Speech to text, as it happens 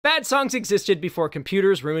bad songs existed before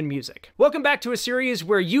computers ruined music. Welcome back to a series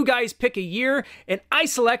where you guys pick a year and I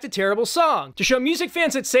select a terrible song. To show music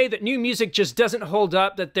fans that say that new music just doesn't hold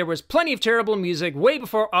up, that there was plenty of terrible music way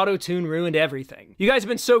before auto-tune ruined everything. You guys have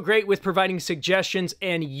been so great with providing suggestions,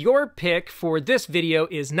 and your pick for this video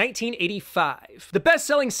is 1985. The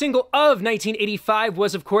best-selling single of 1985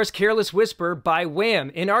 was, of course, Careless Whisper by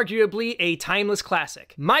Wham, and arguably a timeless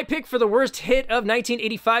classic. My pick for the worst hit of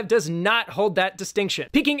 1985 does not hold that distinction.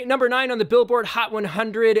 Peaking at number 9 on the Billboard Hot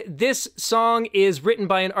 100, this song is written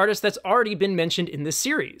by an artist that's already been mentioned in this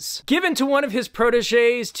series. Given to one of his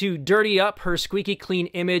proteges to dirty up her squeaky clean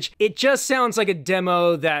image, it just sounds like a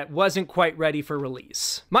demo that wasn't quite ready for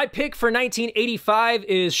release. My pick for 1985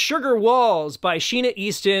 is Sugar Walls by Sheena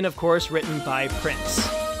Easton, of course written by Prince.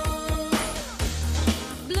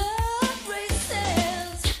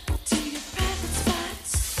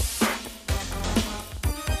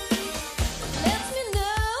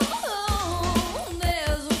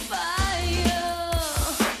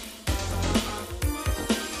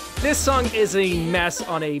 This song is a mess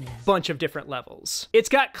on a bunch of different levels. It's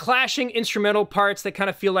got clashing instrumental parts that kind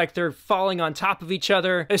of feel like they're falling on top of each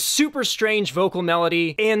other, a super strange vocal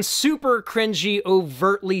melody, and super cringy,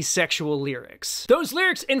 overtly sexual lyrics. Those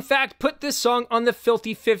lyrics, in fact, put this song on the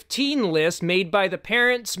Filthy 15 list made by the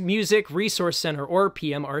Parents Music Resource Center, or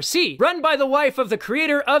PMRC, run by the wife of the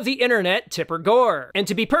creator of the internet, Tipper Gore. And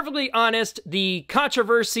to be perfectly honest, the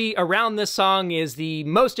controversy around this song is the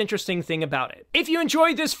most interesting thing about it. If you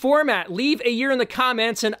enjoyed this format, leave a year in the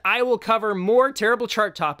comments and I will cover more terrible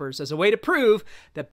chart toppers as a way to prove that